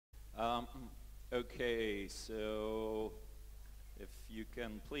Um, okay, so if you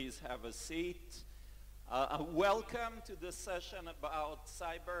can please have a seat. Welcome to this session about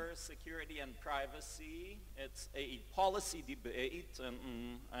cybersecurity and privacy. It's a policy debate,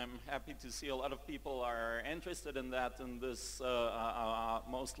 and I'm happy to see a lot of people are interested in that in this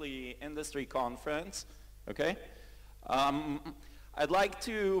mostly industry conference. Okay. I'd like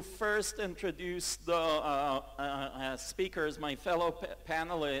to first introduce the speakers, my fellow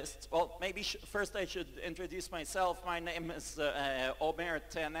panelists. Well, maybe first I should introduce myself. My name is Omer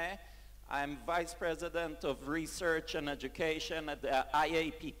Tene. I'm Vice President of Research and Education at the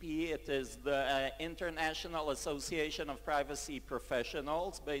IAPP. It is the International Association of Privacy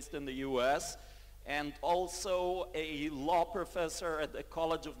Professionals based in the US, and also a law professor at the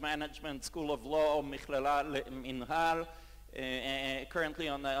College of Management School of Law, Mikhlala Minhal, currently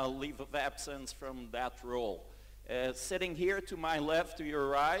on a leave of absence from that role. Sitting here to my left, to your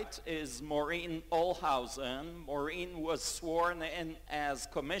right, is Maureen Ohlhausen. Maureen was sworn in as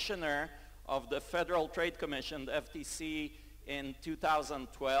Commissioner of the Federal Trade Commission, the FTC, in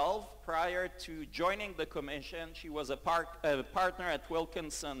 2012. Prior to joining the commission, she was a partner at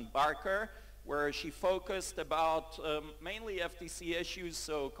Wilkinson Barker, where she focused about mainly FTC issues,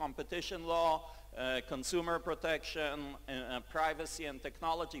 so competition law, consumer protection, privacy and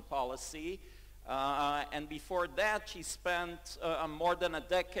technology policy. And before that, she spent more than a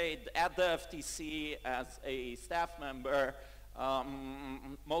decade at the FTC as a staff member,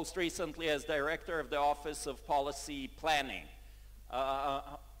 most recently as director of the Office of Policy Planning.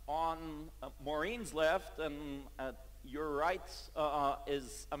 On Maureen's left and at your right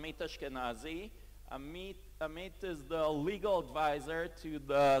is Amit Ashkenazi. Amit is the legal advisor to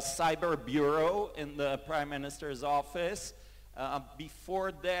the Cyber Bureau in the Prime Minister's office.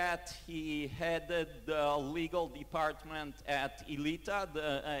 Before that, he headed the legal department at ILITA,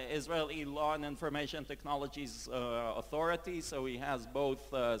 the Israeli Law and Information Technologies Authority. So he has both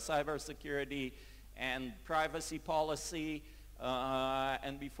cybersecurity and privacy policy.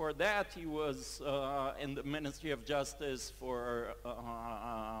 And before that, he was in the Ministry of Justice for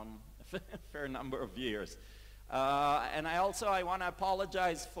a fair number of years. And I want to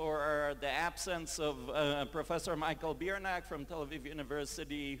apologize for the absence of Professor Michael Birnhack from Tel Aviv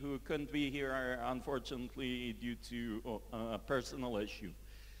University, who couldn't be here, unfortunately, due to a personal issue.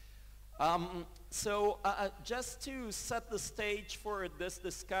 Just to set the stage for this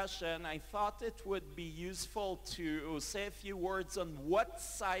discussion, I thought it would be useful to say a few words on what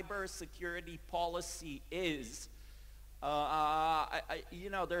cybersecurity policy is.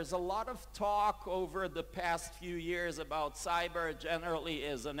 There's a lot of talk over the past few years about cyber generally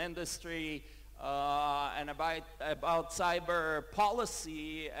as an industry and about cyber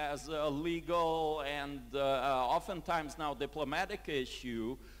policy as a legal and oftentimes now diplomatic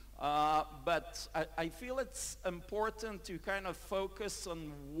issue. But I feel it's important to kind of focus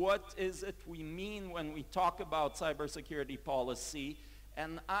on what is it we mean when we talk about cybersecurity policy.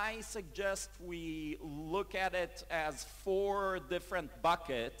 And I suggest we look at it as 4 different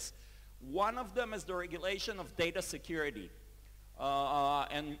buckets. One of them is the regulation of data security.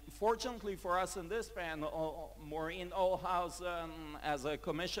 And fortunately for us in this panel, Maureen Ohlhausen as a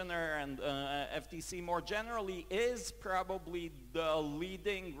commissioner and FTC more generally is probably the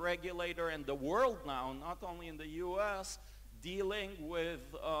leading regulator in the world now, not only in the US, dealing with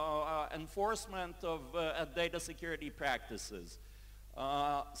enforcement of data security practices.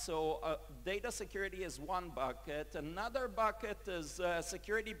 Data security is one bucket. Another bucket is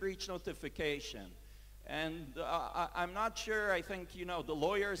security breach notification. And I'm not sure, I think, the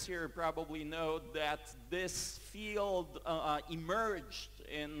lawyers here probably know that this field emerged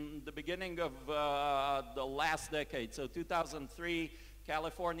in the beginning of the last decade. So 2003,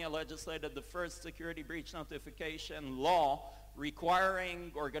 California legislated the first security breach notification law, requiring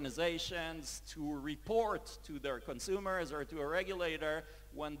organizations to report to their consumers or to a regulator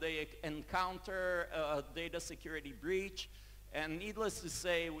when they encounter a data security breach. And needless to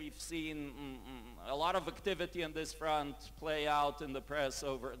say, we've seen a lot of activity on this front play out in the press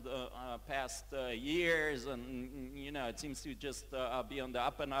over the past years, and it seems to just be on the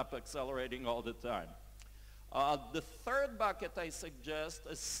up and up, accelerating all the time. The third bucket I suggest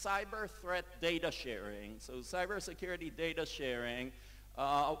is cyber threat data sharing. So cybersecurity data sharing,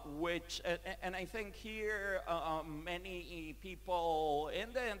 and I think here many people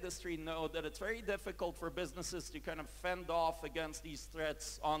in the industry know that it's very difficult for businesses to kind of fend off against these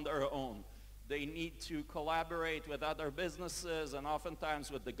threats on their own. They need to collaborate with other businesses and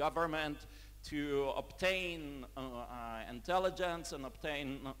oftentimes with the government to obtain intelligence and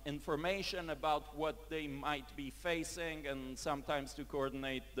obtain information about what they might be facing, and sometimes to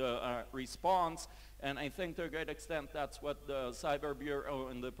coordinate the response. And I think to a great extent that's what the Cyber Bureau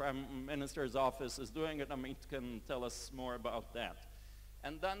in the Prime Minister's office is doing, and Amit can tell us more about that.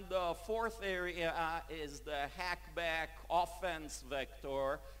 And then the fourth area is the hackback offense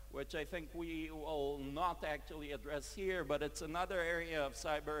vector, which I think we will not actually address here, but it's another area of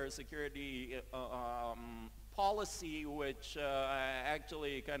cybersecurity policy which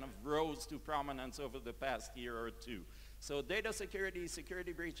actually kind of rose to prominence over the past year or two. So data security,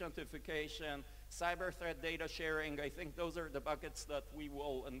 security breach notification, cyber threat data sharing, I think those are the buckets that we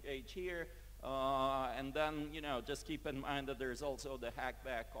will engage here. And then, just keep in mind that there's also the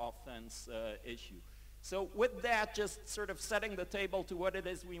hackback offense issue. So with that, just sort of setting the table to what it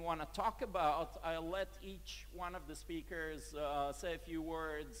is we want to talk about, I'll let each one of the speakers say a few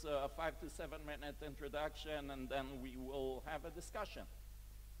words, 5 to 7 minute introduction, and then we will have a discussion.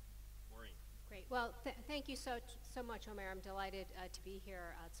 Maureen. Great. Well, thank you so much, Omer. I'm delighted to be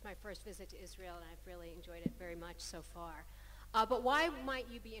here. It's my first visit to Israel, and I've really enjoyed it very much so far. But why might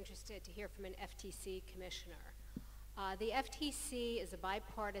you be interested to hear from an FTC commissioner? The FTC is a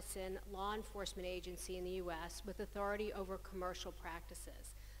bipartisan law enforcement agency in the U.S. with authority over commercial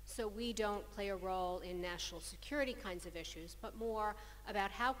practices. So we don't play a role in national security kinds of issues, but more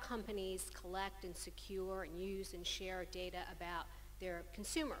about how companies collect and secure and use and share data about their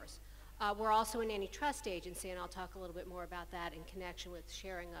consumers. We're also an antitrust agency, and I'll talk a little bit more about that in connection with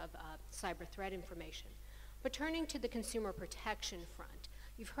sharing of cyber threat information. But turning to the consumer protection front,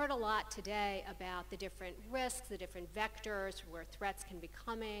 you've heard a lot today about the different risks, the different vectors where threats can be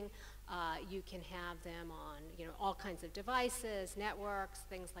coming. You can have them on all kinds of devices, networks,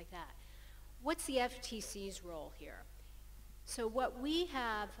 things like that. What's the FTC's role here? So what we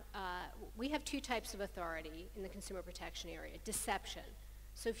have two types of authority in the consumer protection area. Deception.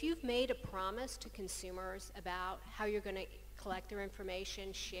 So if you've made a promise to consumers about how you're going to collect their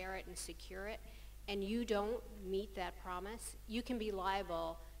information, share it, and secure it, and you don't meet that promise, you can be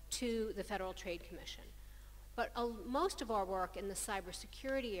liable to the Federal Trade Commission. But most of our work in the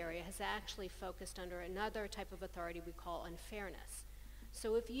cybersecurity area has actually focused under another type of authority we call unfairness.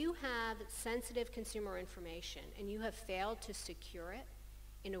 So if you have sensitive consumer information and you have failed to secure it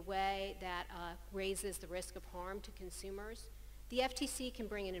in a way that raises the risk of harm to consumers, the FTC can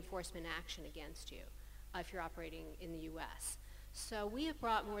bring an enforcement action against you if you're operating in the US. So we have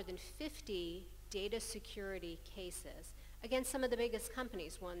brought more than 50 data security cases against some of the biggest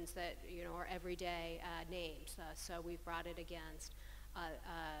companies, ones that are everyday names. So we've brought it against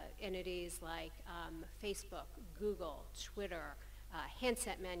entities like Facebook, Google, Twitter,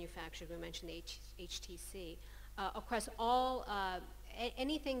 handset manufacturers, we mentioned the HTC, across all,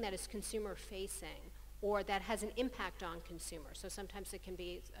 anything that is consumer facing or that has an impact on consumers. So sometimes it can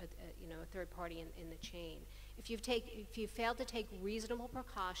be a third party in the chain. If you fail to take reasonable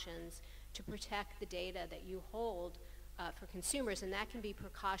precautions to protect the data that you hold for consumers, and that can be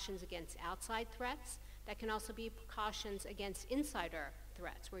precautions against outside threats, that can also be precautions against insider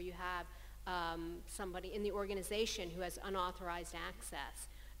threats, where you have somebody in the organization who has unauthorized access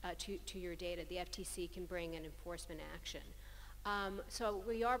to your data. The FTC can bring an enforcement action. So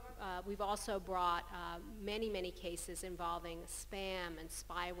we've also brought many cases involving spam and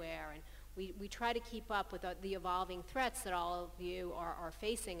spyware, and we try to keep up with the evolving threats that all of you are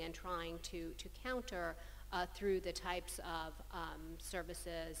facing and trying to counter through the types of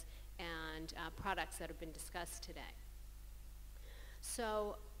services and products that have been discussed today.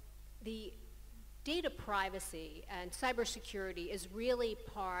 So the data privacy and cybersecurity is really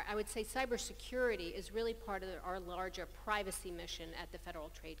I would say cybersecurity is really part of our larger privacy mission at the Federal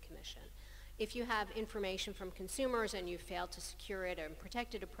Trade Commission. If you have information from consumers and you fail to secure it and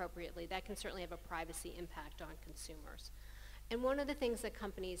protect it appropriately, that can certainly have a privacy impact on consumers. And one of the things that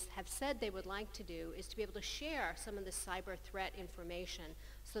companies have said they would like to do is to be able to share some of the cyber threat information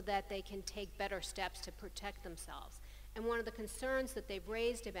so that they can take better steps to protect themselves. And one of the concerns that they've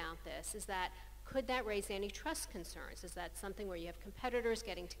raised about this is that could that raise antitrust concerns? Is that something where you have competitors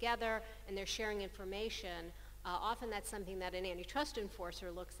getting together and they're sharing information? Often that's something that an antitrust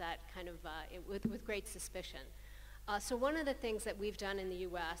enforcer looks at kind of with great suspicion. So one of the things that we've done in the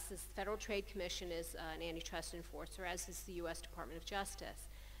U.S. is the Federal Trade Commission is an antitrust enforcer, as is the U.S. Department of Justice.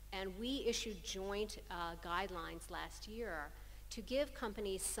 And we issued joint guidelines last year to give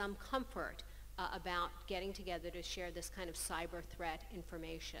companies some comfort about getting together to share this kind of cyber threat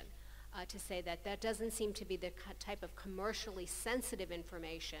information. To say that that doesn't seem to be the type of commercially sensitive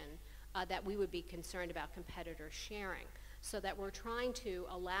information that we would be concerned about competitors sharing. so that we're trying to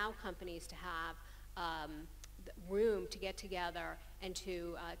allow companies to have room to get together and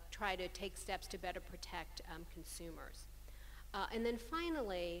to try to take steps to better protect consumers. And then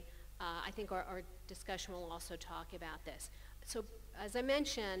finally, I think our discussion will also talk about this. So as I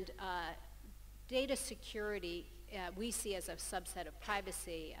mentioned, data security we see as a subset of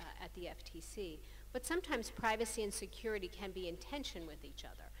privacy at the FTC, but sometimes privacy and security can be in tension with each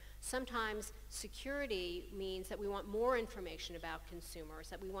other. Sometimes security means that we want more information about consumers,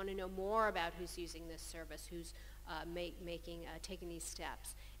 that we want to know more about who's using this service, who's taking these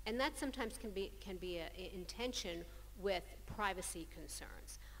steps. And that sometimes can be in tension with privacy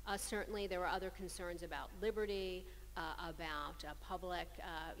concerns. Certainly there are other concerns about liberty, about public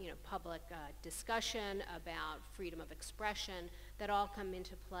discussion, about freedom of expression, that all come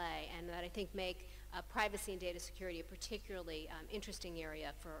into play, and that I think make privacy and data security a particularly interesting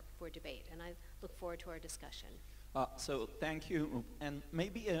area for debate. And I look forward to our discussion. So thank you. And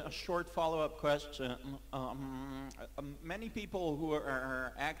maybe a short follow-up question. Many people who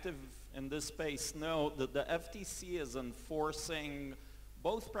are active in this space know that the FTC is enforcing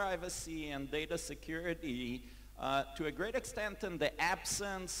both privacy and data security to a great extent in the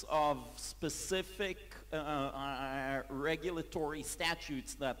absence of specific regulatory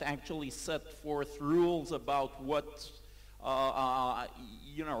statutes that actually set forth rules about what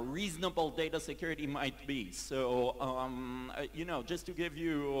reasonable data security might be. So, just to give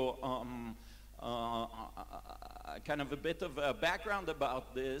you kind of a bit of a background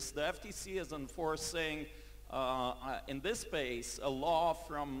about this, the FTC is enforcing in this space a law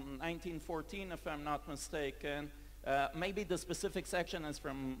from 1914, if I'm not mistaken. Maybe the specific section is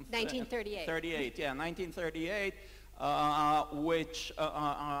from 1938. 1938, which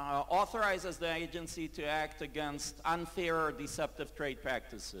authorizes the agency to act against unfair or deceptive trade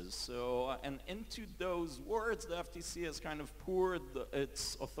practices. So, and into those words, the FTC has kind of poured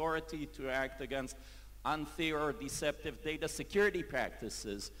its authority to act against unfair or deceptive data security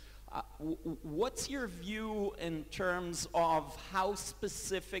practices. What's your view in terms of how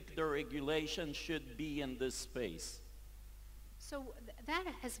specific the regulation should be in this space? So that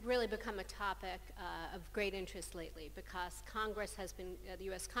has really become a topic of great interest lately, because Congress has been, the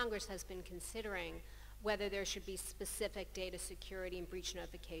U.S. Congress has been considering whether there should be specific data security and breach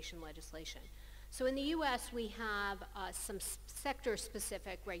notification legislation. So in the U.S. we have some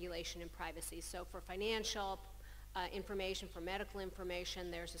sector-specific regulation in privacy. So for financial information, for medical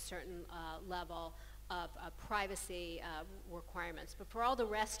information, there's a certain level of privacy requirements. But for all the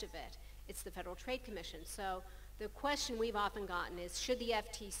rest of it, it's the Federal Trade Commission. So the question we've often gotten is, should the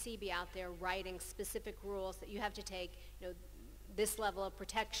FTC be out there writing specific rules that you have to take, this level of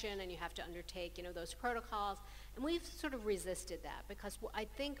protection, and you have to undertake, those protocols? And we've sort of resisted that, because I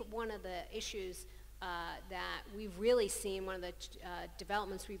think one of the issues that we've really seen, one of the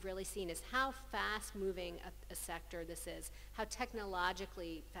developments we've really seen, is how fast-moving a sector this is, how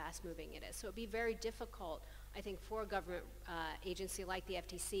technologically fast-moving it is. So it'd be very difficult, I think, for a government agency like the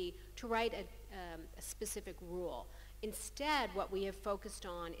FTC to write a specific rule. Instead, what we have focused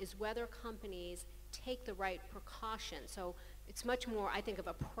on is whether companies take the right precautions. So it's much more, I think, of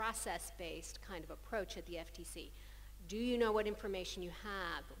a process-based kind of approach at the FTC. Do you know what information you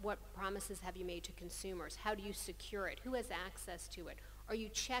have? What promises have you made to consumers? How do you secure it? Who has access to it? Are you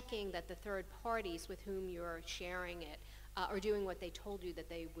checking that the third parties with whom you're sharing it are doing what they told you that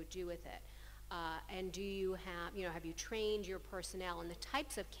they would do with it? And do you have you trained your personnel? And the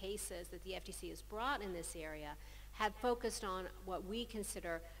types of cases that the FTC has brought in this area have focused on what we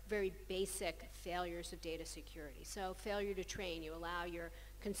consider very basic failures of data security. So failure to train. You allow your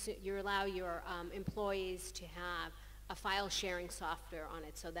employees to have a file sharing software on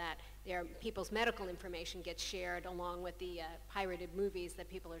it, so that people's medical information gets shared along with the pirated movies that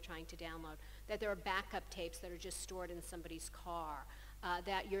people are trying to download, that there are backup tapes that are just stored in somebody's car,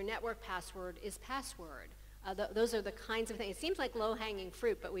 that your network password is password. Those are the kinds of things. It seems like low-hanging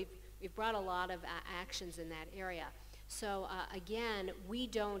fruit, but we've brought a lot of actions in that area. So again, we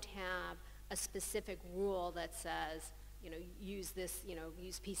don't have a specific rule that says, use this,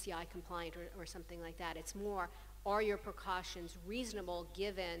 use PCI compliant or something like that. It's more, are your precautions reasonable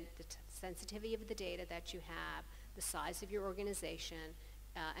given the sensitivity of the data that you have, the size of your organization,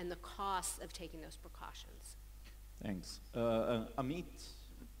 and the costs of taking those precautions? Thanks. Amit?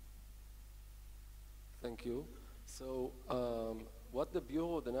 Thank you. So what the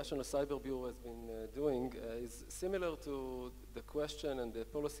Bureau, the National Cyber Bureau, has been doing is similar to the question and the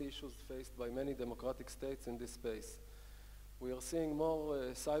policy issues faced by many democratic states in this space. We are seeing more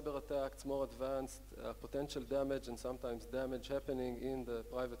cyber attacks, more advanced potential damage, and sometimes damage happening in the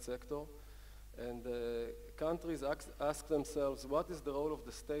private sector. And countries ask themselves, what is the role of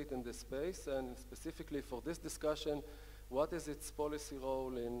the state in this space? And specifically for this discussion, what is its policy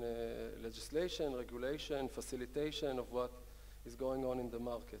role in legislation, regulation, facilitation of what is going on in the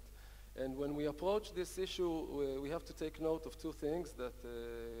market? And when we approach this issue, we have to take note of two things that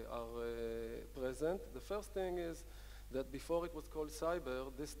are present. The first thing is that before it was called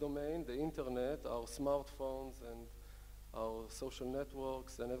cyber, this domain, the internet, our smartphones and our social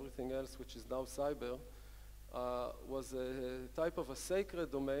networks and everything else which is now cyber, was a type of a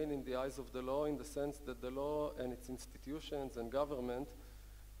sacred domain in the eyes of the law, in the sense that the law and its institutions and government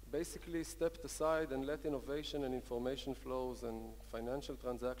basically stepped aside and let innovation and information flows and financial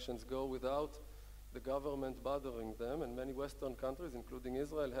transactions go without the government bothering them. And many Western countries, including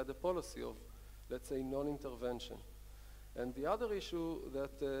Israel, had a policy of, let's say, non-intervention. And the other issue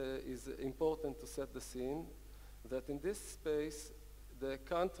that is important to set the scene, that in this space, the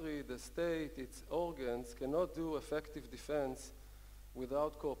country, the state, its organs cannot do effective defense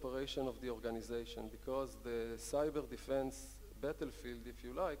without cooperation of the organization, because the cyber defense battlefield, if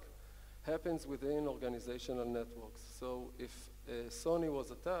you like, happens within organizational networks. So if Sony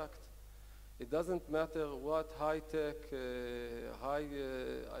was attacked, it doesn't matter what high-tech,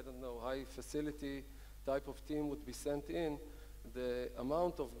 high facility type of team would be sent in, the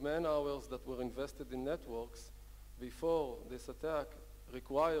amount of man-hours that were invested in networks before this attack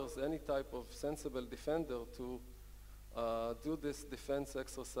requires any type of sensible defender to do this defense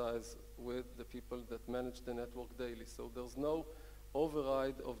exercise with the people that manage the network daily. So there's no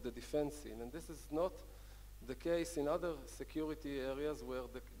override of the defense scene. And this is not the case in other security areas where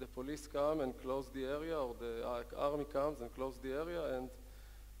the police come and close the area, or the army comes and close the area and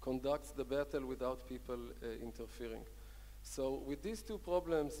conducts the battle without people interfering. So with these two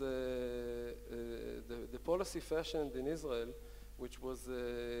problems, the policy fashioned in Israel, which was,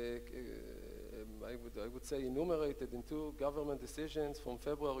 I would say, enumerated in two government decisions from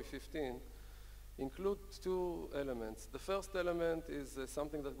February 15, include two elements. The first element is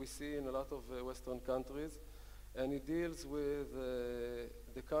something that we see in a lot of Western countries, and it deals with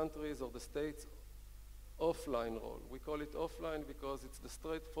the countries or the states' offline role. We call it offline because it's the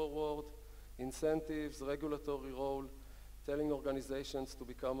straightforward incentives, regulatory role, telling organizations to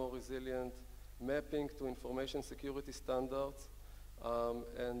become more resilient, mapping to information security standards,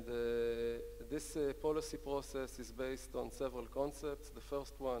 and this policy process is based on several concepts. The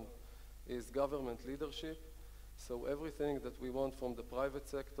first one is government leadership. So everything that we want from the private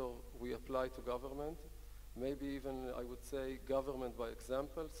sector, we apply to government. Maybe even, I would say, government by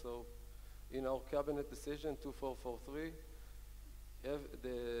example. So in our cabinet decision 2443,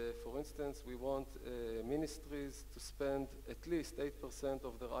 for instance, we want ministries to spend at least 8%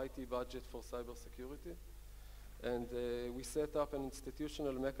 of their IT budget for cybersecurity. And we set up an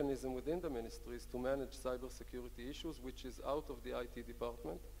institutional mechanism within the ministries to manage cybersecurity issues, which is out of the IT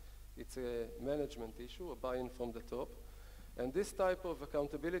department. It's a management issue, a buy-in from the top. And this type of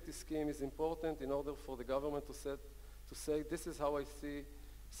accountability scheme is important in order for the government to say, this is how I see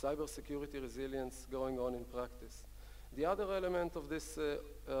cybersecurity resilience going on in practice. The other element of this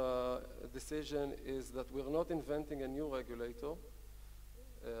decision is that we're not inventing a new regulator.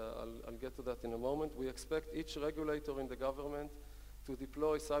 I'll get to that in a moment. We expect each regulator in the government to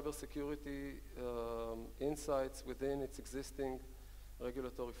deploy cybersecurity insights within its existing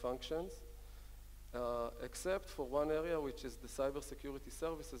regulatory functions, except for one area, which is the cybersecurity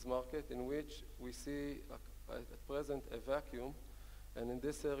services market, in which we see at present a vacuum. And in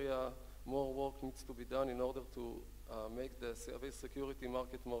this area, more work needs to be done in order to make the cybersecurity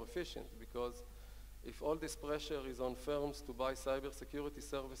market more efficient, because if all this pressure is on firms to buy cybersecurity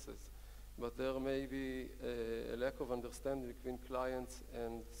services, but there may be a lack of understanding between clients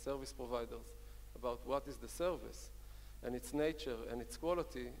and service providers about what is the service and its nature and its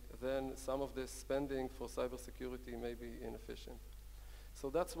quality, then some of the spending for cybersecurity may be inefficient. So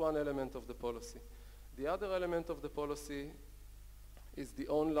that's one element of the policy. The other element of the policy is the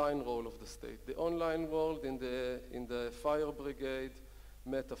online role of the state. The online world in the fire brigade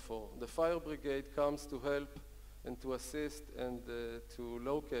metaphor. The fire brigade comes to help and to assist and to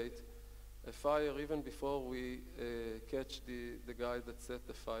locate a fire even before we catch the guy that set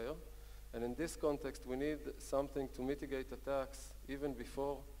the fire. And in this context, we need something to mitigate attacks even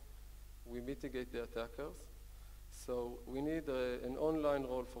before we mitigate the attackers. So we need an online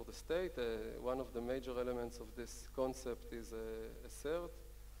role for the state. One of the major elements of this concept is a CERT,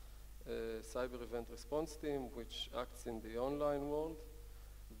 a Cyber Event Response Team, which acts in the online world.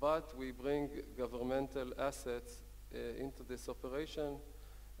 But we bring governmental assets into this operation,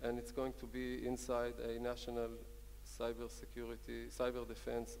 and it's going to be inside a national cyber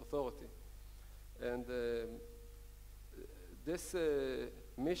defense authority. And this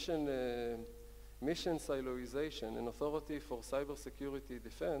mission siloization and authority for cybersecurity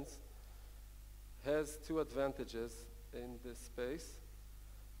defense has two advantages in this space.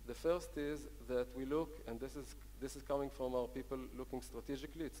 The first is that we look, and this is coming from our people looking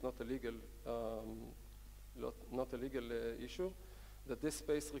strategically. It's not a legal, issue. That this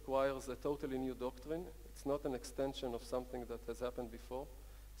space requires a totally new doctrine. It's not an extension of something that has happened before.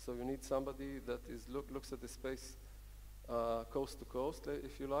 So you need somebody that looks at the space coast to coast,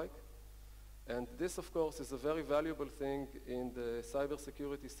 if you like. And this, of course, is a very valuable thing in the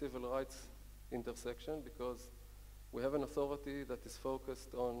cybersecurity civil rights intersection, because we have an authority that is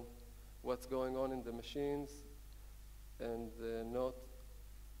focused on what's going on in the machines and not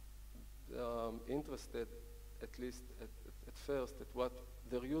interested, at least at first, at what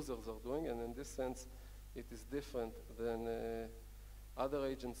their users are doing. And in this sense, it is different than other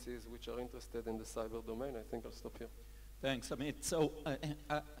agencies which are interested in the cyber domain. I think I'll stop here. Thanks, Amit. So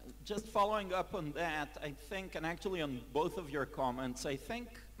just following up on that, I think, and actually on both of your comments, I think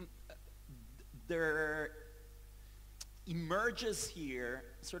there emerges here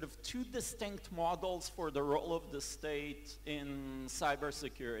sort of two distinct models for the role of the state in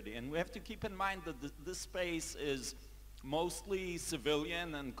cybersecurity. And we have to keep in mind that this space is mostly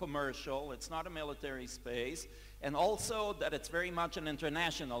civilian and commercial. It's not a military space. And also that it's very much an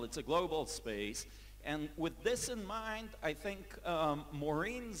international, it's a global space. And with this in mind, I think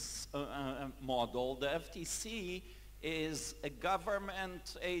Maureen's model, the FTC, is a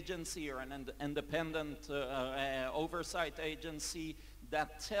government agency or an independent oversight agency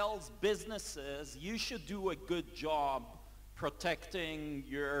that tells businesses you should do a good job protecting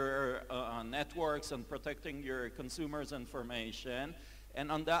your networks and protecting your consumers' information.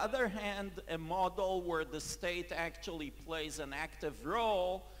 And on the other hand, a model where the state actually plays an active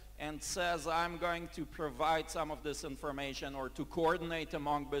role and says, I'm going to provide some of this information or to coordinate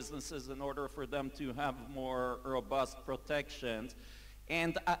among businesses in order for them to have more robust protections.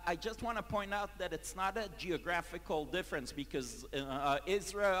 And I just want to point out that it's not a geographical difference, because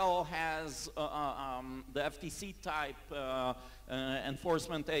Israel has the FTC type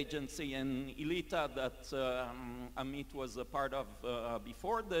enforcement agency in Elita that Amit was a part of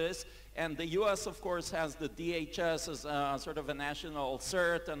before this. And the US, of course, has the DHS as sort of a national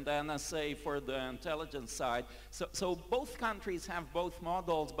CERT and the NSA for the intelligence side. So both countries have both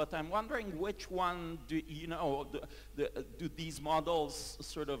models, but I'm wondering which one do these models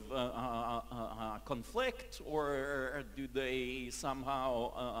sort of conflict, or do they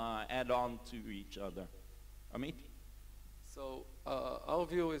somehow add on to each other? Amit? So our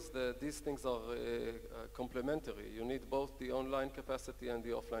view is that these things are complementary. You need both the online capacity and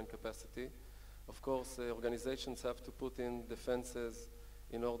the offline capacity. Of course, organizations have to put in defenses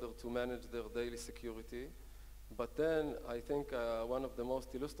in order to manage their daily security. But then I think one of the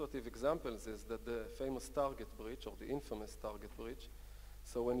most illustrative examples is that the famous Target breach, or the infamous Target breach.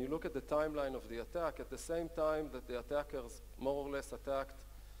 So when you look at the timeline of the attack, at the same time that the attackers more or less attacked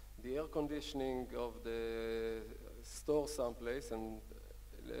the air conditioning of the store someplace and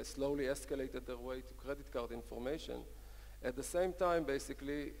slowly escalated their way to credit card information, at the same time,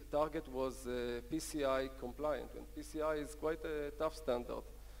 basically, Target was PCI compliant. And PCI is quite a tough standard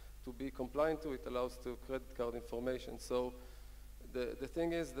to be compliant to. It allows to credit card information. So the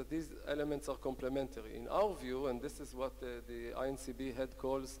thing is that these elements are complementary. In our view, and this is what the INCB head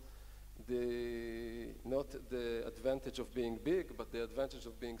calls not the advantage of being big, but the advantage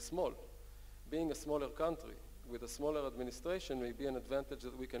of being small. Being a smaller country with a smaller administration may be an advantage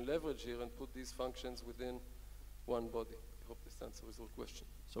that we can leverage here and put these functions within one body. I hope this answers your question.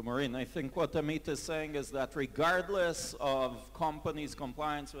 So Maureen, I think what Amit is saying is that regardless of companies'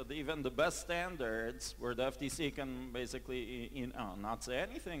 compliance with even the best standards, where the FTC can basically not say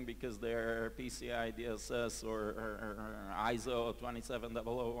anything because they're PCI DSS or ISO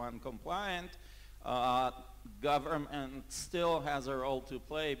 27001 compliant, government still has a role to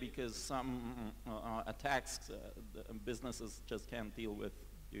play because some attacks businesses just can't deal with.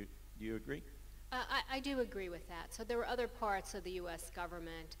 Do you agree? I do agree with that. So there are other parts of the U.S.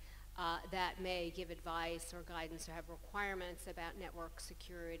 government that may give advice or guidance or have requirements about network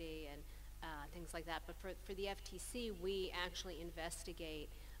security and things like that. But for the FTC, we actually investigate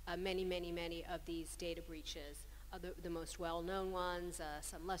many of these data breaches, the most well-known ones,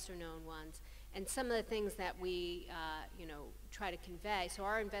 some lesser-known ones, and some of the things that we try to convey. So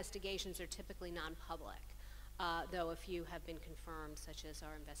our investigations are typically non-public, though a few have been confirmed, such as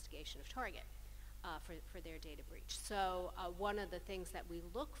our investigation of Target. For their data breach. So one of the things that we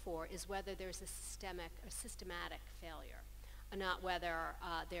look for is whether there's a systematic failure, not whether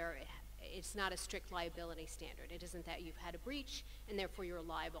there it's not a strict liability standard. It isn't that you've had a breach and therefore you're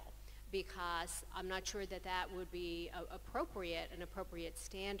liable, because I'm not sure that that would be an appropriate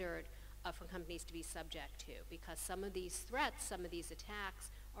standard for companies to be subject to, because some of these threats, some of these attacks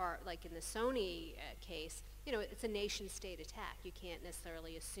are, like in the Sony case, it's a nation state attack. You can't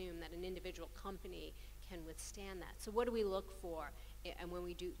necessarily assume that an individual company can withstand that. So what do we look for and when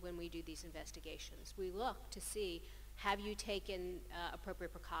we do these investigations? We look to see, have you taken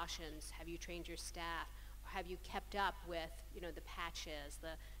appropriate precautions? Have you trained your staff? Have you kept up with the patches,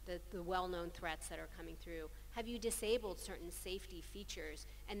 the well-known threats that are coming through? Have you disabled certain safety features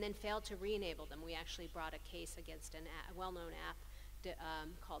and then failed to re-enable them? We actually brought a case against a well-known app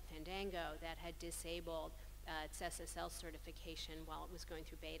called Fandango that had disabled its SSL certification while it was going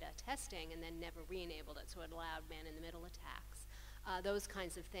through beta testing and then never re-enabled it, so it allowed man-in-the-middle attacks. Those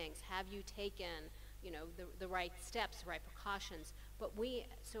kinds of things. Have you taken the right steps, the right precautions? But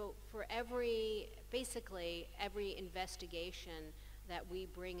so for basically every investigation that we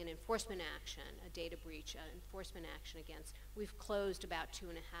bring an enforcement action, a data breach, enforcement action against, we've closed about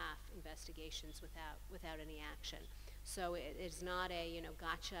 2.5 investigations without any action. So it is not a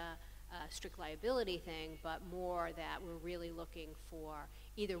gotcha strict liability thing, but more that we're really looking for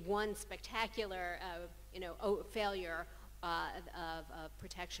either one spectacular failure of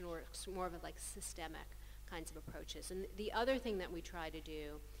protection, or more of a systemic kinds of approaches. And the other thing that we try to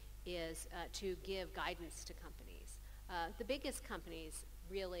do is to give guidance to companies. The biggest companies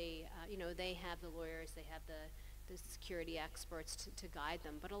really, they have the lawyers, they have the security experts to guide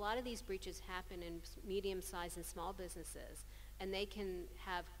them. But a lot of these breaches happen in medium-sized and small businesses, and they can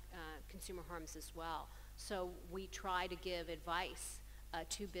have consumer harms as well. So we try to give advice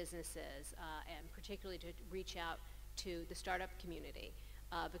to businesses, and particularly to reach out to the startup community,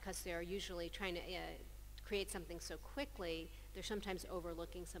 because they're usually trying to create something so quickly, they're sometimes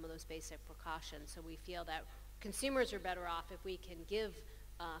overlooking some of those basic precautions. So we feel that consumers are better off if we can give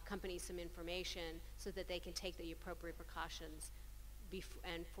companies some information so that they can take the appropriate precautions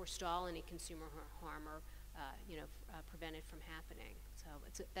and forestall any consumer harm or prevent it from happening. So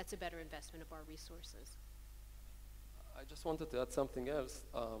that's a better investment of our resources. I just wanted to add something else,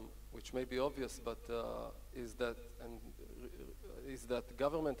 which may be obvious, but is that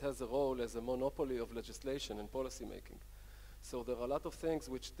government has a role as a monopoly of legislation and policy making. So there are a lot of things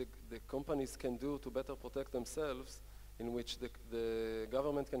which the companies can do to better protect themselves, in which the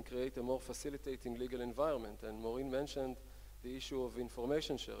government can create a more facilitating legal environment. And Maureen mentioned the issue of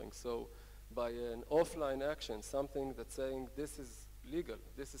information sharing. So by an offline action, something that's saying this is legal,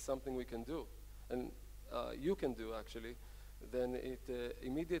 this is something we can do, and you can do actually, then it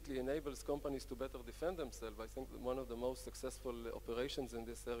immediately enables companies to better defend themselves. I think that one of the most successful operations in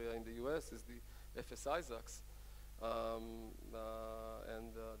this area in the US is the FS-ISACs,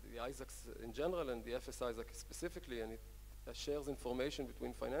 and the ISACs in general and the FS-ISAC specifically, and it shares information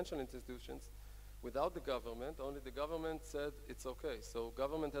between financial institutions without the government. Only the government said it's okay. So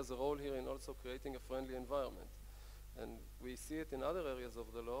government has a role here in also creating a friendly environment. And we see it in other areas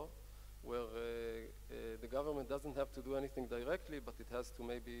of the law where the government doesn't have to do anything directly, but it has to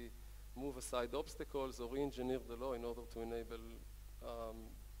maybe move aside obstacles or re-engineer the law in order to enable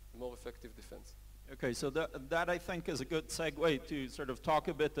more effective defense. Okay, so that I think is a good segue to sort of talk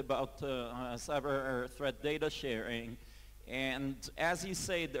a bit about cyber threat data sharing. And as you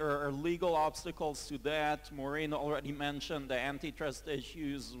say, there are legal obstacles to that. Maureen already mentioned the antitrust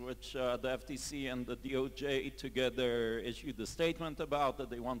issues, which the FTC and the DOJ together issued a statement about, that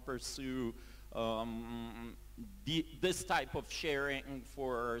they won't pursue this type of sharing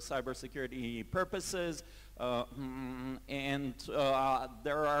for cybersecurity purposes. And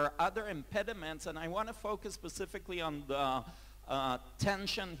there are other impediments, and I want to focus specifically on the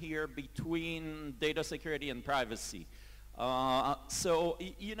tension here between data security and privacy. So,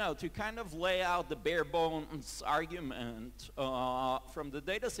 to kind of lay out the bare bones argument, from the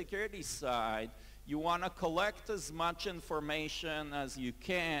data security side, you want to collect as much information as you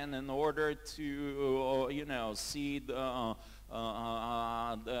can in order to, see the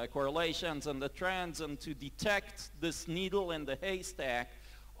correlations and the trends, and to detect this needle in the haystack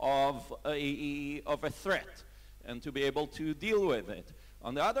of a threat, and to be able to deal with it.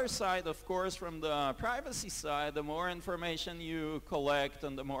 On the other side, of course, from the privacy side, the more information you collect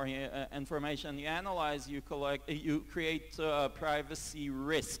and the more information you analyze, you create privacy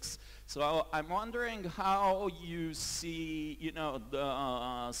risks. So I'm wondering how you see,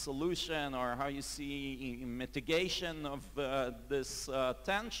 the solution, or how you see mitigation of this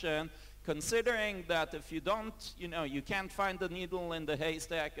tension, considering that if you don't, you can't find the needle in the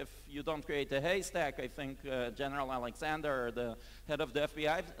haystack if you don't create a haystack. I think General Alexander, the head of the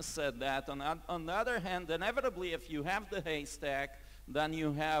FBI, said that. On the other hand, inevitably, if you have the haystack, then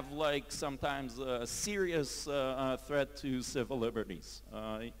you have like sometimes a serious threat to civil liberties.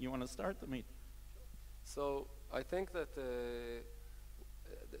 You want to start, Amit? So I think that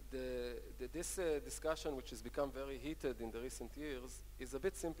this discussion, which has become very heated in the recent years, is a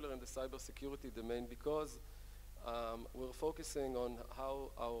bit simpler in the cybersecurity domain because we're focusing on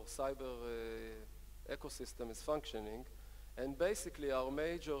how our cyber ecosystem is functioning, and basically our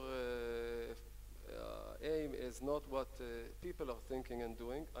major aim is not what people are thinking and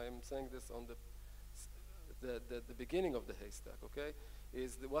doing. I am saying this on the beginning of the haystack, okay?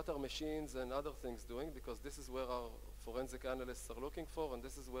 Is what are machines and other things doing, because this is where our forensic analysts are looking for, and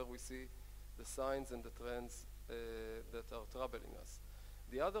this is where we see the signs and the trends that are troubling us.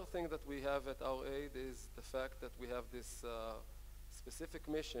 The other thing that we have at our aid is the fact that we have this specific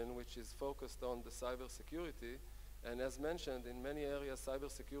mission which is focused on the cybersecurity, and as mentioned, in many areas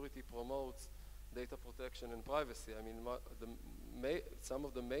cybersecurity promotes data protection and privacy. I mean, some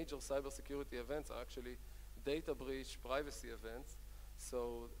of the major cybersecurity events are actually data breach privacy events,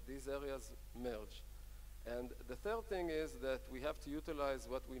 so these areas merge. And the third thing is that we have to utilize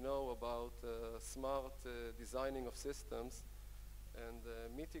what we know about smart designing of systems and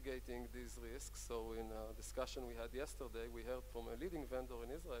mitigating these risks. So in a discussion we had yesterday, we heard from a leading vendor in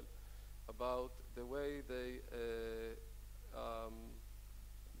Israel about the way they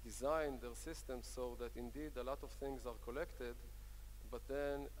design their systems so that indeed a lot of things are collected, but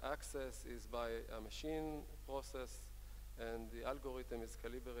then access is by a machine process and the algorithm is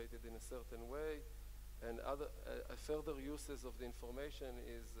calibrated in a certain way, and further uses of the information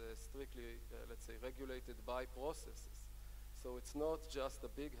is strictly, let's say, regulated by processes. So it's not just a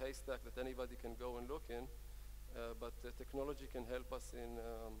big haystack that anybody can go and look in, but technology can help us in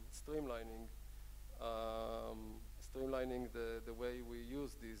streamlining the way we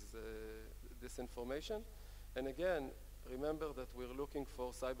use this information. And again, remember that we're looking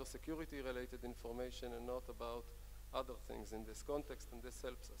for cybersecurity related information and not about other things in this context, and this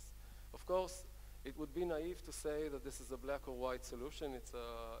helps us. Of course, it would be naive to say that this is a black or white solution. It's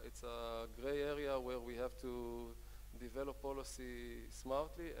a gray area where we have to develop policy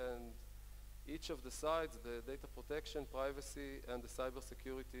smartly, and each of the sides, the data protection, privacy, and the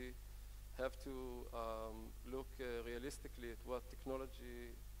cybersecurity, have to look realistically at what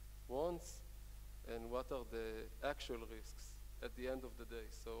technology wants and what are the actual risks at the end of the day.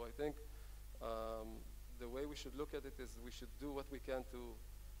 So I think the way we should look at it is we should do what we can to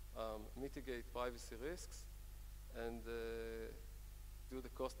mitigate privacy risks and do the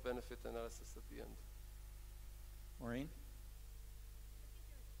cost-benefit analysis at the end. Maureen?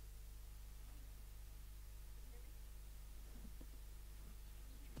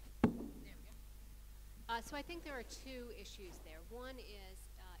 So I think there are two issues there. One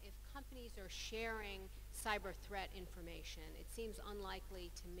is if companies are sharing cyber threat information, it seems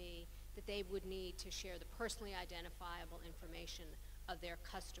unlikely to me that they would need to share the personally identifiable information of their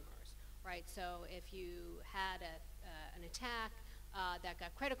customers, right? So if you had an attack that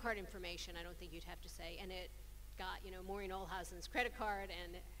got credit card information, I don't think you'd have to say, and it got, Maureen Ohlhausen's credit card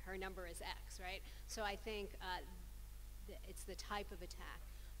and her number is X, right? So I think it's the type of attack.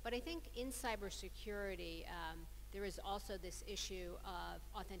 But I think in cybersecurity, there is also this issue of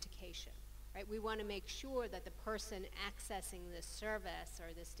authentication, right? We want to make sure that the person accessing this service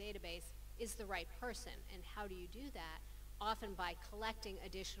or this database is the right person. And how do you do that? Often by collecting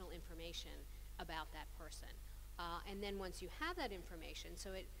additional information about that person. And then once you have that information,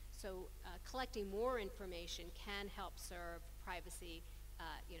 so collecting more information can help serve privacy,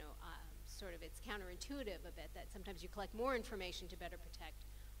 sort of it's counterintuitive a bit that sometimes you collect more information to better protect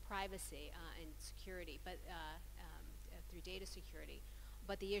privacy and security, but through data security.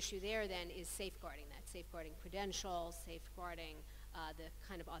 But the issue there then is safeguarding that, safeguarding credentials, safeguarding the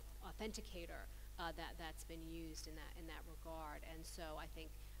kind of authenticator that's been used in that regard. And so I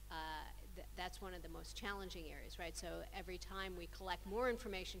think that's one of the most challenging areas, right? So every time we collect more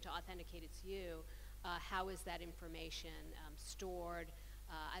information to authenticate it's you, how is that information stored?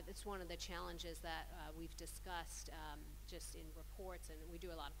 It's one of the challenges that we've discussed just in reports, and we do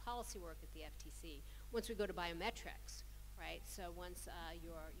a lot of policy work at the FTC. Once we go to biometrics, right? So once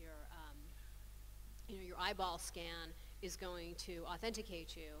your eyeball scan is going to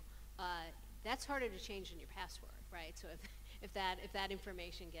authenticate you, that's harder to change than your password, right? So if that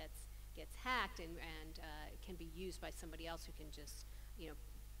information gets hacked and can be used by somebody else who can just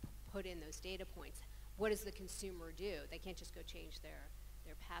put in those data points, what does the consumer do? They can't just go change their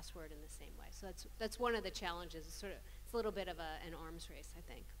their password in the same way. So that's one of the challenges. It's a little bit of an arms race, I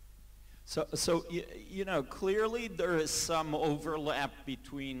think. So you know, clearly there is some overlap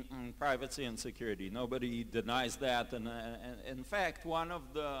between privacy and security. Nobody denies that. And in fact, one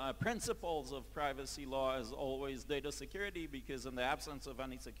of the principles of privacy law is always data security, because in the absence of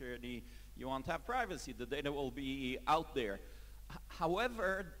any security, you won't have privacy. The data will be out there.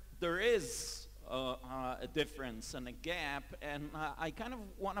 However, there is a difference and a gap, and I kind of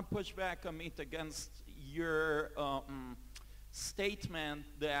want to push back, Amit, against your statement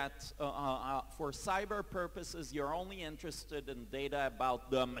that for cyber purposes you're only interested in data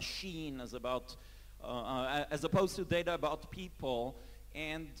about the machine as opposed to data about people,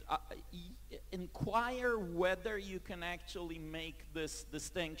 and inquire whether you can actually make this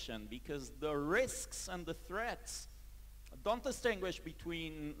distinction, because the risks and the threats don't distinguish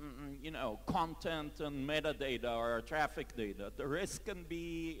between content and metadata or traffic data. The risk can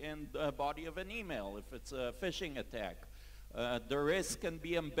be in the body of an email if it's a phishing attack. The risk can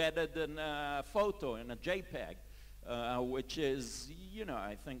be embedded in a photo, in a JPEG, which is,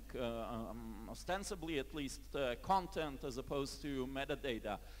 I think, ostensibly at least content as opposed to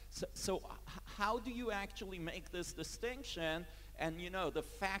metadata. So how do you actually make this distinction? And, the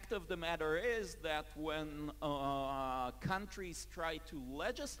fact of the matter is that when countries try to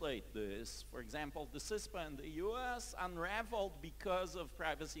legislate this, for example, the CISPA in the US unraveled because of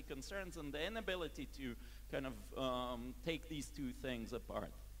privacy concerns and the inability to kind of take these two things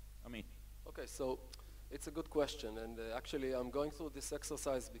apart. Okay, so it's a good question, and actually I'm going through this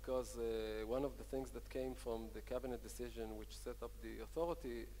exercise because one of the things that came from the cabinet decision which set up the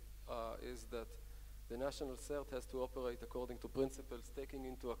authority is that the national CERT has to operate according to principles taking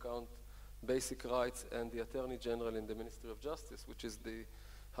into account basic rights, and the Attorney General in the Ministry of Justice, which is the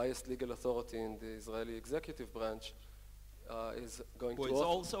highest legal authority in the Israeli executive branch, is going to... Who is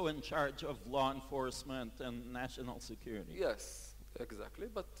also in charge of law enforcement and national security. Yes, exactly.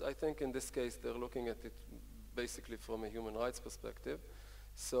 But I think in this case they're looking at it basically from a human rights perspective.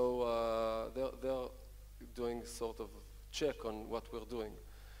 So they're doing sort of check on what we're doing.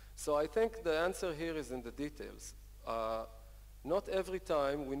 So I think the answer here is in the details. Not every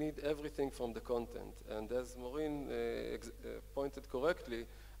time we need everything from the content. And as Maureen pointed correctly,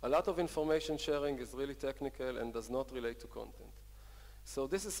 a lot of information sharing is really technical and does not relate to content. So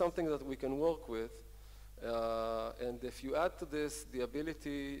this is something that we can work with. And if you add to this the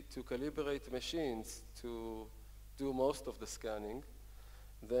ability to calibrate machines to do most of the scanning,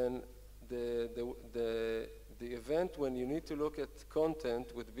 then the event when you need to look at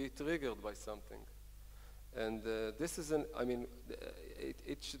content would be triggered by something. And this is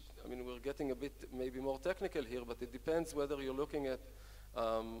we're getting a bit maybe more technical here, but it depends whether you're looking at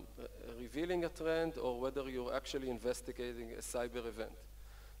revealing a trend or whether you're actually investigating a cyber event.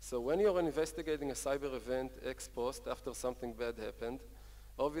 So when you're investigating a cyber event ex post after something bad happened,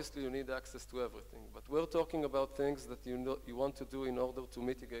 obviously you need access to everything. But we're talking about things that you want to do in order to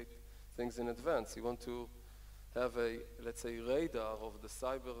mitigate things in advance. You want to have a, let's say, radar of the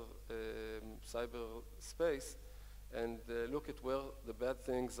cyber space and look at where the bad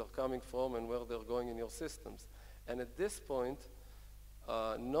things are coming from and where they're going in your systems. And at this point,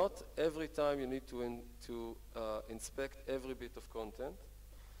 not every time you need to inspect every bit of content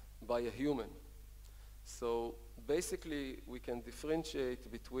by a human. So basically, we can differentiate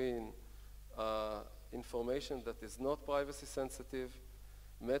between information that is not privacy sensitive,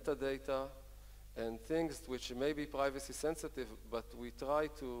 metadata, and things which may be privacy sensitive, but we try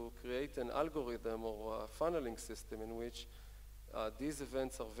to create an algorithm or a funneling system in which these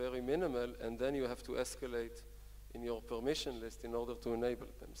events are very minimal, and then you have to escalate in your permission list in order to enable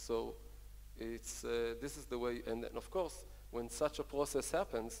them. So it's, this is the way, and of course, when such a process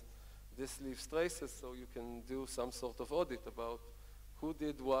happens, this leaves traces so you can do some sort of audit about who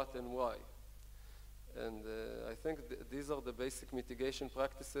did what and why. And I think these are the basic mitigation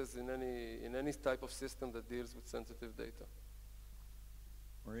practices in any type of system that deals with sensitive data.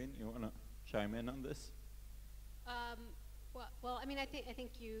 Maureen, you want to chime in on this? Well, I mean, I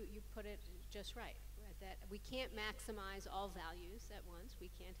think you put it just right, that we can't maximize all values at once. We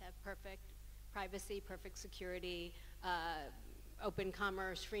can't have perfect privacy, perfect security, open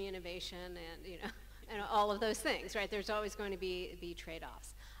commerce, free innovation, and all of those things, right? There's always going to be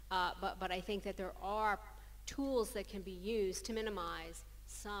trade-offs. But I think that there are tools that can be used to minimize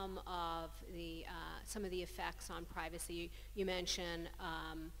some of the effects on privacy. You mentioned,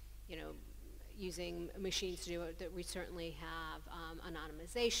 using machines to do it. That we certainly have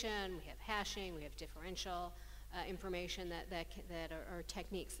anonymization, we have hashing, we have differential information that are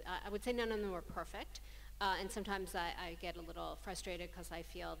techniques. I would say none of them are perfect, And sometimes I get a little frustrated because I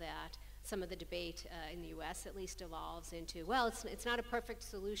feel that some of the debate in the US at least evolves into, well, it's not a perfect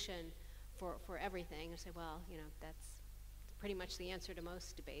solution for everything. I say, well, you know, that's pretty much the answer to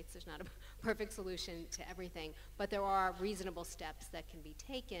most debates. There's not a perfect solution to everything, but there are reasonable steps that can be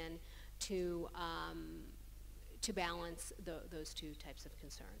taken to balance those two types of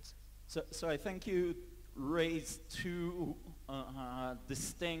concerns. So I think you raised two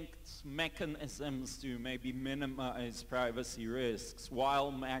distinct mechanisms to maybe minimize privacy risks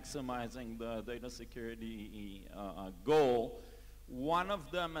while maximizing the data security goal. One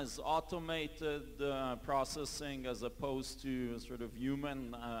of them is automated processing as opposed to sort of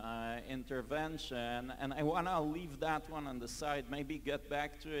human intervention, and I want to leave that one on the side, maybe get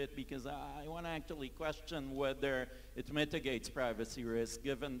back to it, because I want to actually question whether it mitigates privacy risk,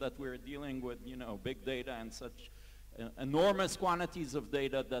 given that we're dealing with, you know, big data and such enormous quantities of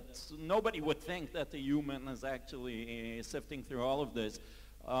data that nobody would think that a human is actually sifting through all of this.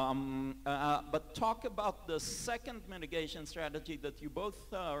 But talk about the second mitigation strategy that you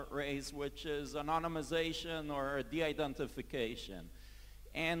both raised, which is anonymization or de-identification.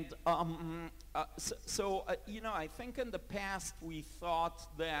 And you know, I think in the past we thought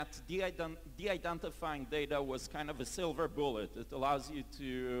that de-identifying data was kind of a silver bullet. It allows you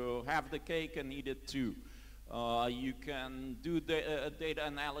to have the cake and eat it too. You can do data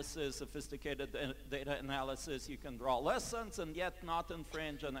analysis, sophisticated data analysis. You can draw lessons and yet not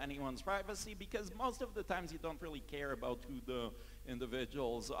infringe on anyone's privacy, because most of the times you don't really care about who the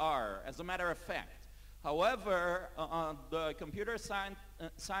individuals are, as a matter of fact. However, the computer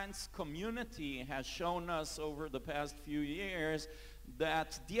science community has shown us over the past few years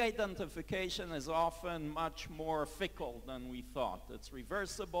that de-identification is often much more fickle than we thought. It's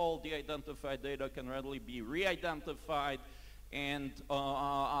reversible. De-identified data can readily be re-identified, and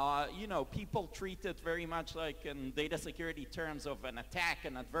you know, people treat it very much like in data security terms of an attack,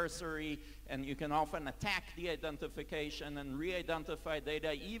 an adversary, and you can often attack de-identification and re-identify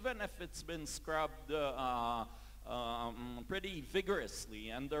data even if it's been scrubbed pretty vigorously.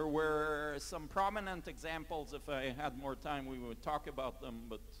 And there were some prominent examples. If I had more time, we would talk about them,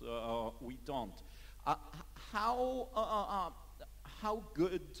 but we don't. How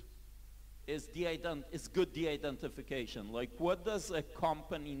good is good de-identification? Like, what does a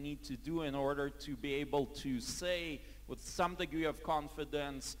company need to do in order to be able to say with some degree of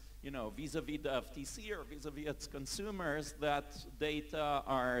confidence, you know, vis-a-vis the FTC or vis-a-vis its consumers, that data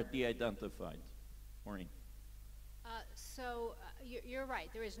are de-identified? Maureen. You're right.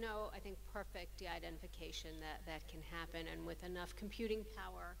 There is no, I think, perfect de-identification that can happen, and with enough computing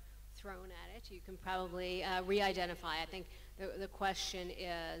power thrown at it, you can probably re-identify. I think the question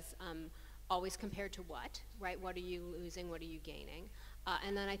is always compared to what, right? What are you losing? What are you gaining?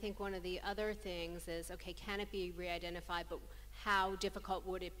 And then I think one of the other things is, okay, can it be re-identified, but how difficult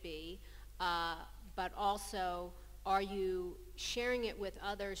would it be? But also, are you sharing it with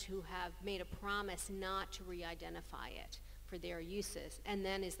others who have made a promise not to re-identify it for their uses? And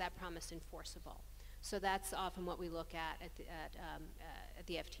then is that promise enforceable? So that's often what we look at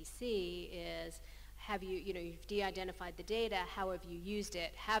the FTC is, have you, you've de-identified the data, how have you used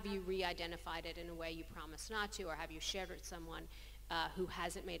it? Have you re-identified it in a way you promised not to, or have you shared it with someone who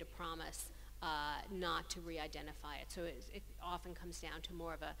hasn't made a promise not to re-identify it? So it often comes down to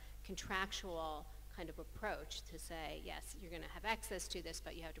more of a contractual kind of approach to say, yes, you're going to have access to this,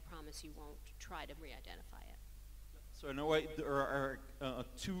 but you have to promise you won't try to re-identify it. So in a way, there are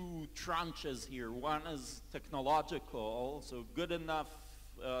two tranches here. One is technological, so good enough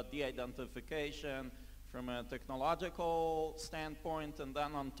de-identification from a technological standpoint, and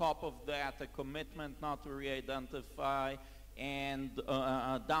then on top of that, a commitment not to re-identify, and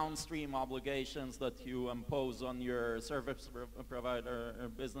downstream obligations that you impose on your service provider or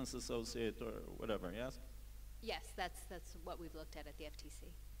business associate or whatever, yes? Yes, that's what we've looked at the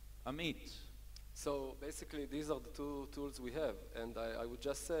FTC. Amit. So basically, these are the two tools we have, and I would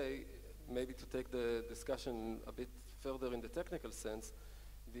just say, maybe to take the discussion a bit further in the technical sense,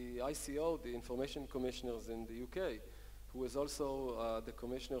 the ICO, the Information Commissioners in the UK, who is also the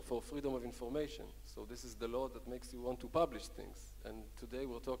Commissioner for Freedom of Information. So this is the law that makes you want to publish things. And today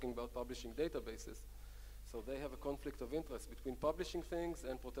we're talking about publishing databases. So they have a conflict of interest between publishing things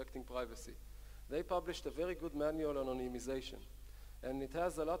and protecting privacy. They published a very good manual on anonymization. And it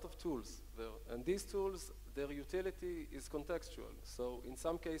has a lot of tools there. And these tools, their utility is contextual. So in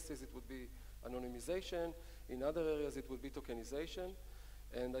some cases it would be anonymization. In other areas it would be tokenization.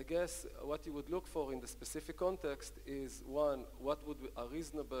 And I guess what you would look for in the specific context is, one, what would a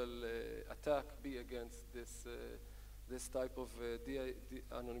reasonable attack be against this type of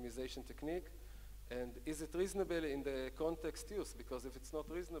anonymization technique? And is it reasonable in the context use? Because if it's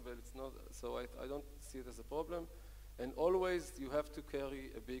not reasonable, it's not, so I don't see it as a problem. And always you have to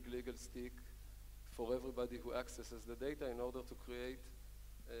carry a big legal stick for everybody who accesses the data in order to create,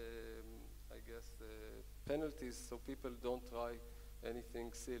 I guess, penalties so people don't try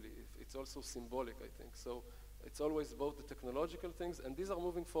anything silly. It's also symbolic, I think. So it's always both the technological things, and these are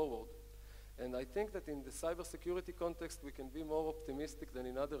moving forward. And I think that in the cybersecurity context, we can be more optimistic than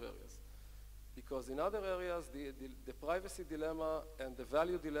in other areas. Because in other areas, the privacy dilemma and the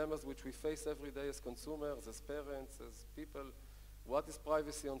value dilemmas which we face every day as consumers, as parents, as people, what is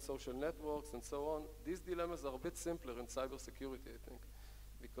privacy on social networks and so on, these dilemmas are a bit simpler in cybersecurity, I think.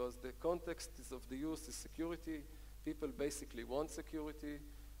 Because the context of the use is security, people basically want security,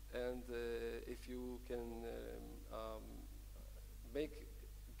 and if you can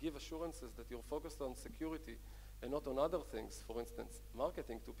give assurances that you're focused on security and not on other things, for instance,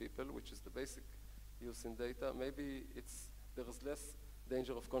 marketing to people, which is the basic use in data, maybe there is less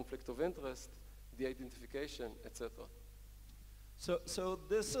danger of conflict of interest, de-identification, etc. So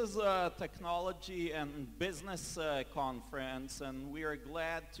this is a technology and business conference, and we are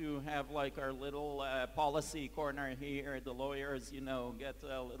glad to have like our little policy corner here. The lawyers, get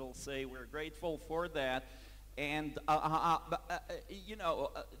a little say. We're grateful for that. And,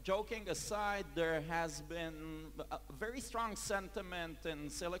 joking aside, there has been a very strong sentiment in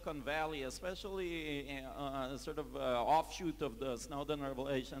Silicon Valley, especially sort of offshoot of the Snowden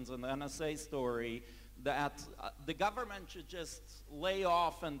revelations and the NSA story, that the government should just lay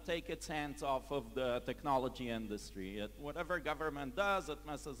off and take its hands off of the technology industry. Whatever government does, it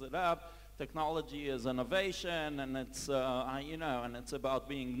messes it up. Technology is innovation, and it's, and it's about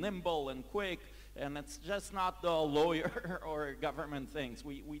being nimble and quick. And it's just not the lawyer or government things.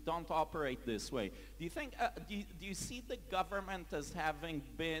 We don't operate this way. Do you think, do you see the government as having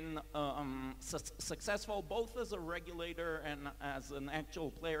been successful both as a regulator and as an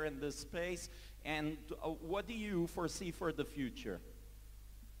actual player in this space? And what do you foresee for the future?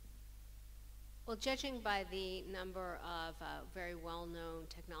 Well, judging by the number of very well-known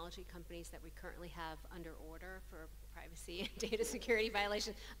technology companies that we currently have under order for privacy and data security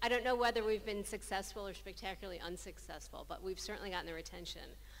violations, I don't know whether we've been successful or spectacularly unsuccessful, but we've certainly gotten their attention.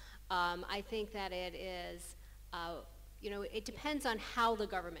 I think that it is, it depends on how the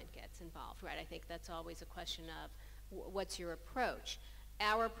government gets involved, right? I think that's always a question of what's your approach.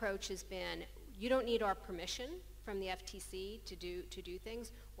 Our approach has been, you don't need our permission from the FTC to do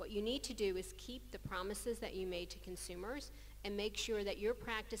things. What you need to do is keep the promises that you made to consumers and make sure that your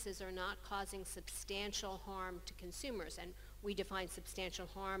practices are not causing substantial harm to consumers. And we define substantial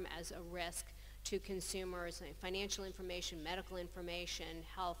harm as a risk to consumers, financial information, medical information,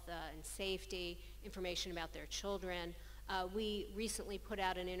 health and safety, information about their children. We recently put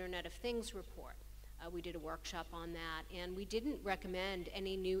out an Internet of Things report. We did a workshop on that, and we didn't recommend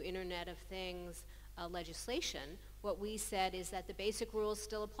any new Internet of Things legislation. What we said is that the basic rules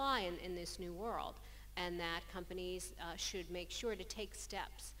still apply in this new world, and that companies should make sure to take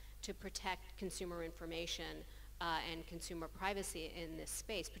steps to protect consumer information and consumer privacy in this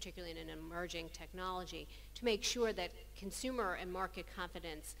space, particularly in an emerging technology, to make sure that consumer and market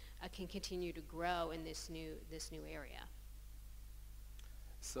confidence can continue to grow in this new area.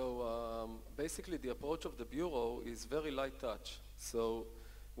 So basically the approach of the Bureau is very light touch. So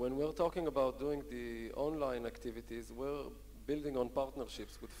when we're talking about doing the online activities, we're building on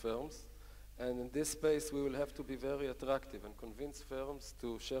partnerships with firms. And in this space, we will have to be very attractive and convince firms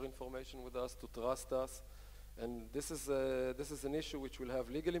to share information with us, to trust us. And this is an issue which will have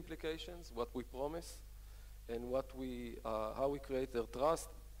legal implications, what we promise, and how we create their trust.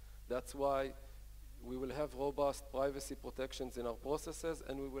 That's why we will have robust privacy protections in our processes,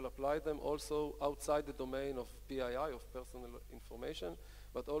 and we will apply them also outside the domain of PII, of personal information,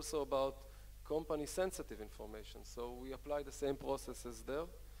 but also about company-sensitive information. So we apply the same processes there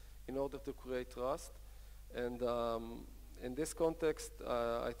in order to create trust. And in this context,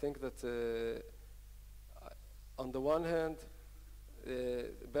 I think that on the one hand,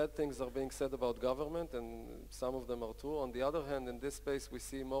 bad things are being said about government, and some of them are true. On the other hand, in this space, we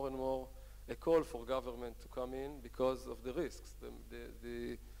see more and more a call for government to come in because of the risks.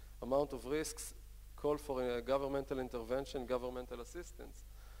 The amount of risks call for a governmental intervention, governmental assistance,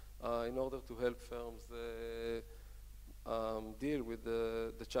 in order to help firms deal with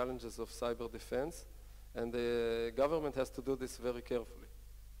the challenges of cyber defense. And the government has to do this very carefully.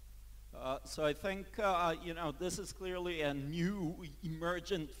 So I think, this is clearly a new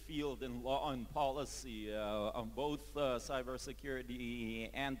emergent field in law and policy on both cybersecurity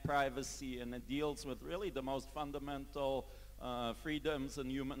and privacy, and it deals with really the most fundamental freedoms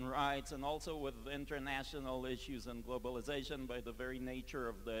and human rights, and also with international issues and globalization by the very nature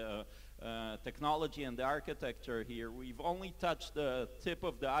of the technology and the architecture here. We've only touched the tip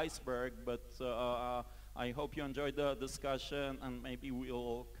of the iceberg, but I hope you enjoyed the discussion, and maybe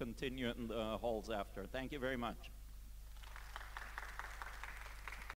we'll continue in the halls after. Thank you very much.